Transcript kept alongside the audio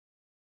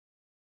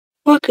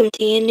Welcome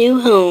to your new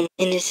home,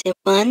 innocent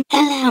one.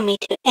 Allow me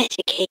to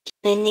educate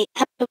you in the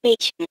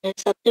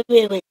operations of the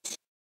ruins.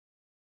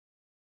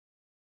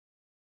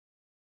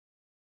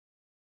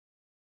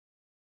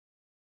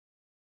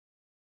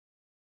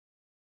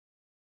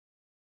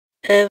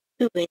 The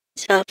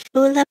ruins are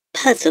full of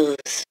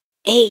puzzles,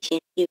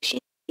 agent fusion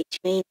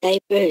between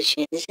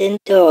diversions and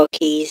door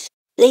keys.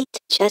 Please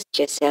adjust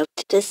yourself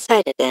to the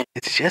side of them.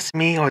 It's just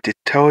me, or did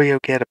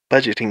Toriel get a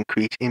budget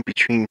increase in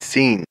between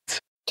scenes?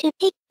 To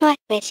make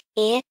progress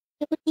here,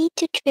 you will need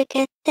to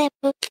trigger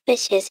several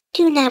switches.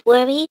 Do not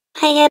worry,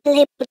 I have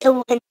labeled the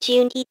ones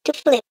you need to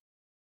flip.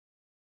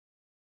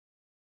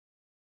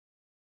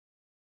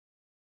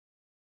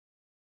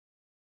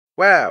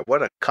 Wow,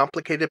 what a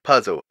complicated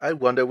puzzle. I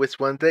wonder which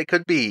one they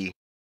could be.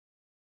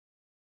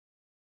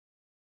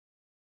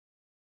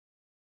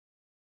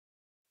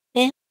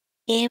 Well,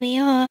 here we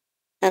are.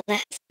 The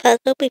last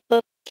puzzle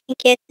before we can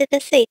get to the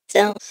safe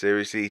zone.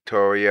 Seriously,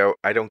 Toriel,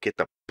 I don't get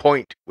the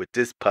point with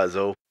this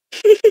puzzle.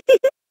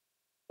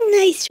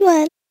 Nice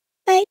one.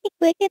 I think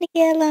we're gonna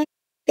get along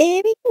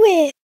very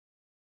well.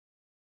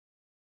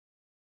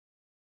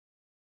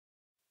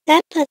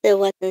 That puzzle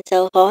wasn't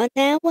so hard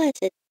now, was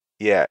it?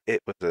 Yeah, it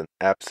was an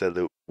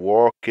absolute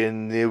walk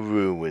in the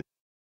ruin.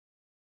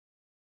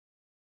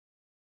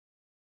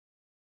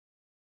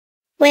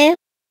 Well,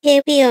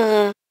 here we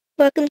are.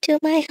 Welcome to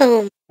my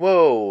home.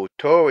 Whoa,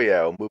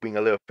 Toriel, moving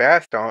a little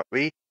fast, aren't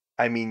we?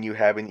 I mean, you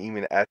haven't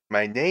even asked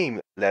my name,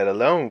 let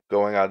alone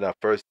going on a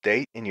first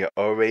date, and you're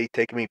already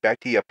taking me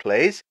back to your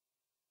place?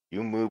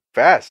 You move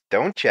fast,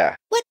 don't ya?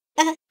 What?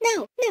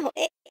 No,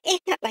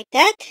 it's not like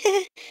that.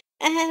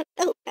 I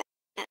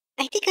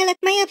think I left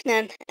my oven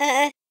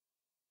on.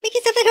 Make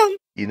yourself at home.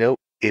 You know,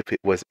 if it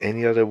was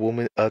any other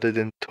woman other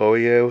than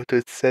Toriel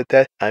that said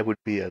that, I would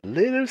be a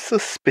little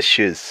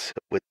suspicious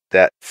with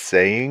that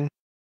saying.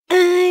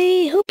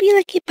 I hope you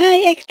like your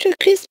pie extra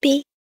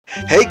crispy.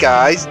 Hey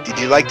guys, did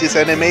you like this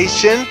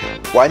animation?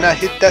 Why not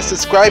hit that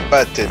subscribe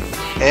button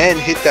and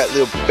hit that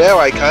little bell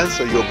icon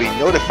so you'll be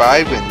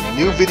notified when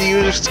new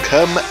videos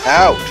come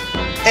out.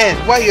 And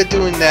while you're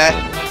doing that,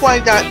 why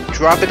not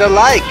drop it a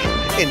like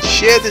and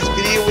share this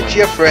video with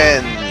your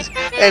friends.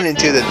 And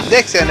until the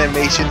next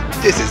animation,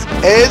 this is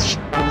Edge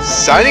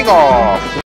signing off.